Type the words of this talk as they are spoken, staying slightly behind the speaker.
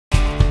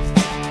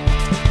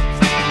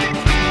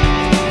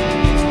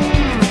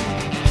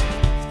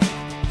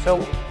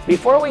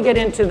before we get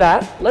into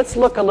that, let's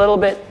look a little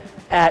bit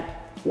at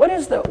what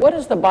is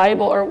the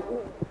Bible, or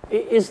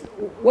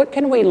what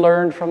can we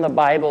learn from the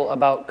Bible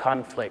about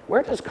conflict?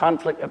 Where does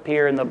conflict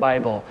appear in the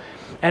Bible?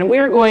 And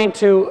we're going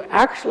to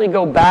actually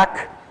go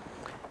back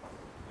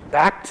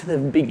to the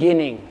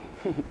beginning,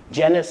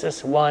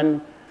 Genesis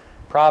 1,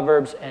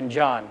 Proverbs, and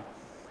John.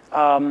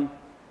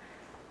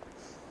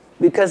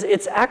 Because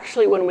it's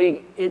actually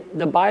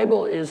the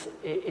Bible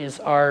is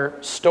our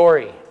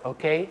story,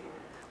 okay?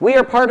 We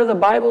are part of the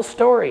Bible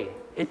story.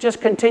 It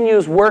just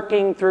continues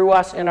working through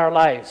us in our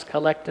lives,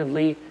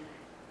 collectively,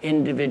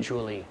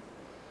 individually.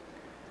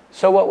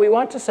 So what we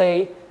want to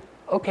say,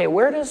 okay,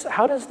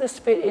 how does this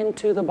fit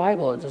into the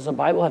Bible? Does the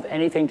Bible have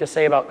anything to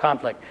say about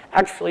conflict?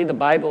 Actually, the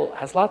Bible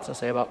has lots to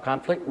say about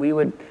conflict. We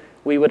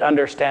would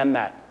understand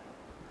that.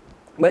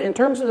 But in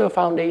terms of the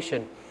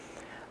foundation,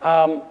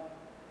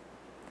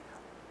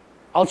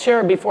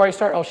 before I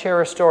start, I'll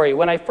share a story.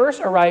 When I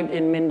first arrived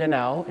in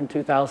Mindanao in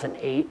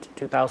 2008,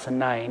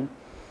 2009,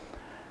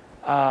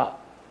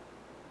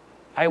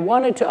 I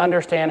wanted to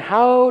understand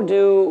how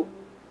do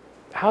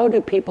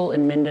people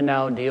in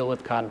Mindanao deal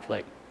with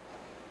conflict.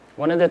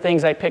 One of the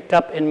things I picked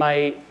up in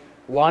my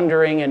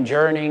wandering and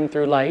journeying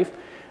through life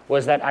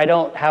was that I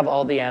don't have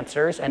all the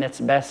answers, and it's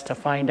best to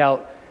find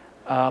out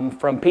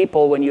from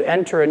people when you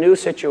enter a new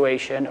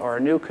situation or a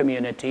new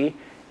community,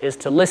 is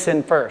to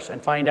listen first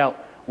and find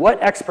out what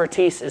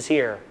expertise is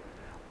here.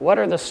 What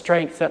are the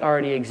strengths that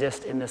already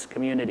exist in this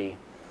community?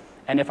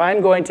 And if I'm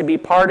going to be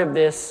part of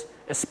this,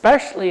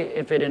 especially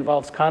if it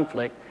involves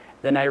conflict,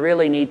 then I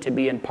really need to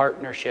be in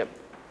partnership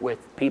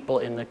with people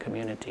in the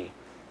community.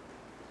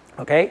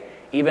 Okay?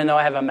 Even though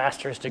I have a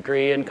master's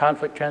degree in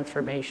conflict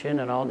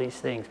transformation and all these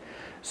things.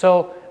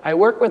 So I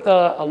work with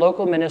a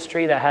local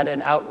ministry that had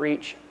an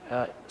outreach,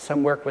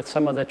 some work with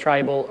some of the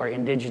tribal or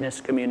indigenous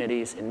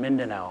communities in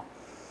Mindanao.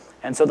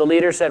 And so the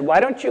leader said, why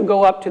don't you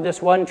go up to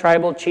this one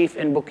tribal chief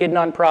in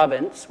Bukidnon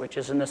province, which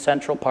is in the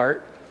central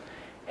part,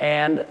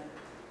 and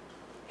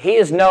he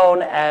is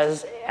known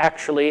as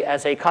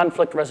a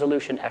conflict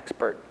resolution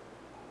expert,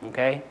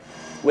 okay,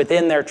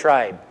 within their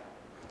tribe.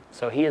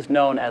 So he is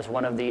known as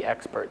one of the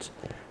experts.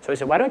 So he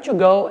said, why don't you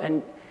go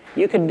and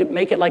you can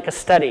make it like a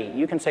study.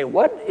 You can say,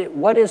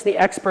 what is the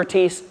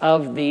expertise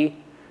of the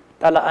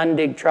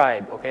Talaandig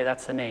tribe? Okay,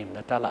 that's the name,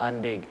 the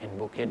Talaandig in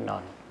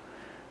Bukidnon.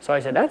 So I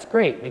said, that's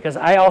great, because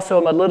I also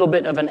am a little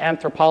bit of an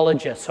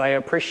anthropologist, so I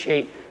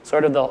appreciate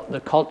sort of the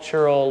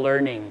cultural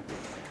learning.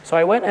 So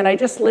I went and I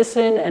just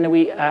listened, and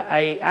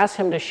I asked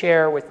him to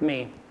share with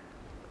me.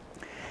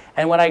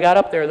 And when I got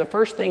up there, the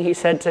first thing he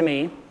said to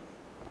me,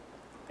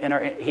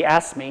 he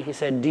asked me, he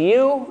said, do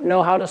you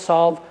know how to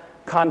solve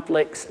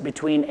conflicts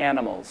between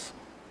animals?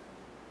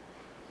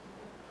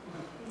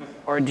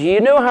 Or do you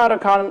know how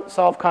to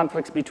solve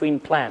conflicts between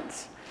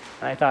plants?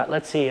 And I thought,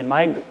 let's see, in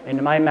my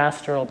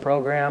masteral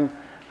program,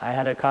 I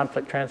had a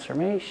conflict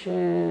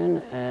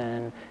transformation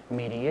and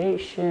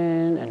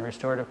mediation and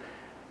restorative,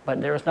 but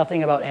there was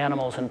nothing about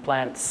animals and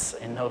plants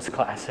in those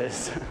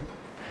classes.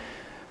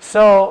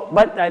 So,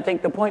 but I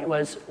think the point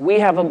was we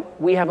have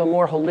a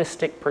more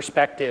holistic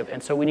perspective,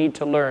 and so we need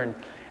to learn.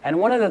 And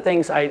one of the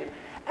things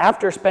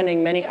after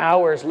spending many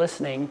hours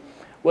listening,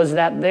 was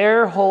that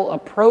their whole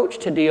approach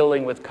to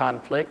dealing with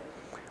conflict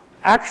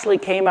actually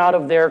came out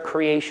of their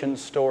creation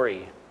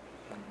story.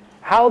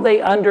 How they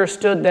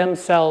understood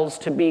themselves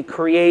to be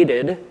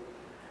created,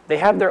 they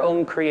have their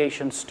own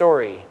creation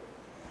story.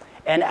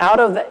 And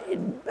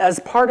as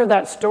part of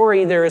that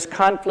story, there is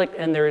conflict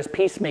and there is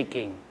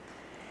peacemaking.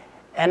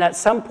 And at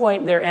some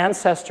point, their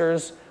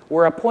ancestors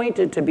were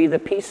appointed to be the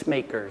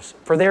peacemakers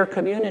for their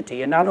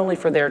community, and not only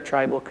for their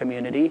tribal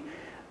community,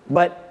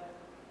 but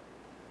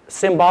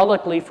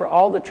symbolically for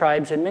all the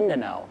tribes in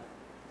Mindanao.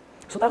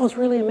 So that was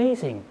really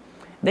amazing.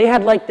 They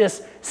had like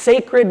this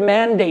sacred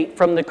mandate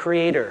from the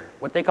Creator,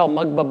 what they call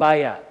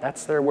magbabaya,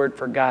 that's their word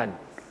for God,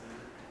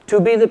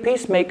 to be the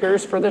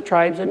peacemakers for the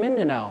tribes in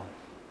Mindanao.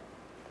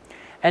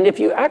 And if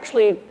you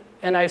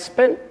and I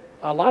spent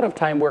a lot of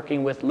time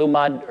working with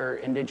Lumad or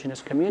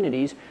indigenous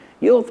communities,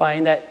 you'll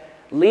find that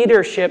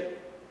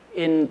leadership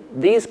in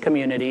these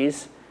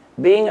communities,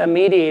 being a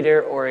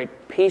mediator or a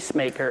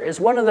peacemaker, is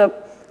one of the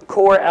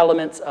core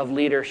elements of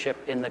leadership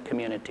in the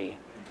community.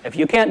 If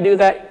you can't do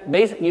that,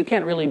 you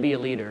can't really be a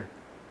leader.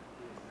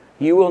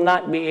 You will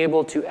not be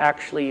able to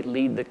actually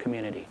lead the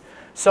community.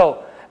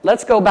 So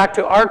let's go back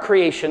to our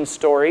creation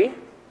story,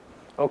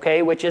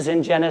 okay, which is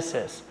in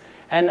Genesis.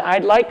 And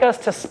I'd like us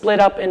to split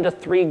up into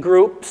 3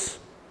 groups.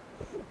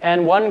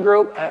 And one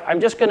group,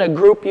 I'm just going to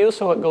group you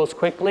so it goes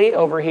quickly.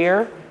 Over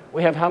here,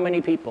 we have how many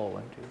people?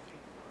 1, 2, 3,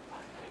 4,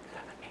 5, 6,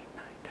 7, 8,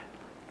 9, 10,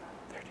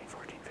 11, 13,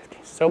 14, 15.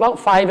 So about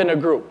 5 in a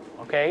group,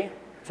 okay?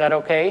 Is that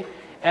okay?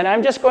 And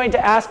I'm just going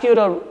to ask you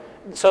to,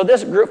 so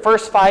this group,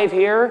 first 5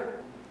 here,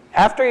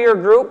 after your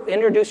group,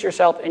 introduce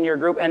yourself in your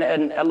group,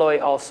 and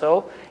Eloy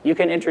also. You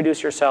can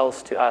introduce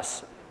yourselves to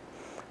us.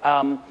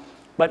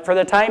 But for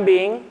the time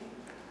being,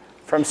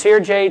 from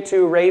Sirjay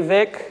to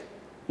Ravik,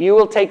 you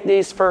will take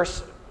these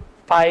first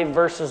 5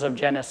 verses of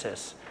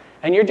Genesis.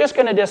 And you're just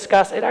going to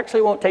discuss, it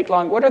actually won't take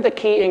long, what are the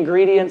key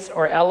ingredients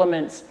or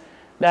elements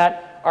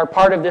that are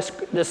part of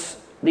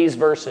these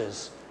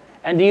verses?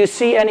 And do you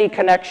see any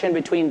connection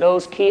between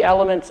those key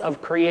elements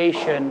of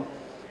creation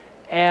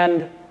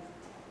and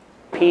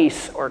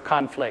peace or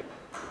conflict?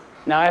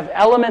 Now I have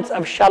elements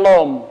of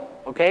shalom.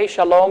 Okay,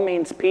 shalom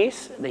means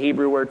peace, the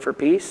Hebrew word for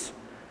peace.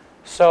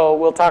 So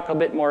we'll talk a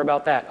bit more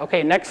about that.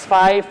 Okay, next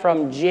 5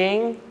 from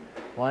Jing.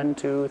 1,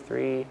 2,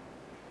 3.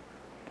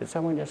 Did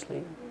someone just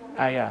leave?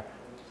 Yeah.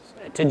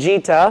 To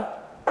Jita,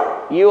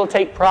 you will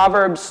take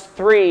Proverbs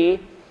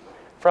 3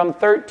 from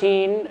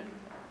 13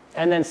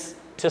 and then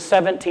to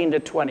 17 to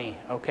 20,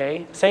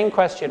 okay? Same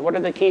question. What are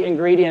the key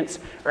ingredients,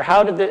 or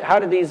how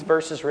do these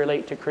verses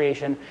relate to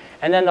creation?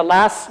 And then the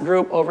last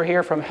group over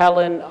here from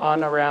Helen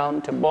on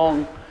around to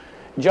Bong,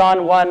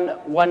 John 1,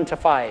 1 to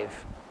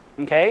 5,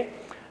 okay?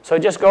 So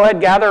just go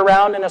ahead, gather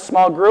around in a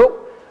small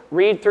group,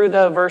 read through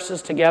the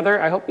verses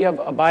together. I hope you have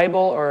a Bible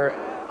or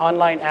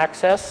online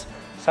access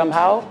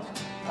somehow,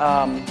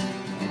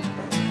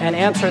 and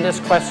answer this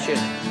question.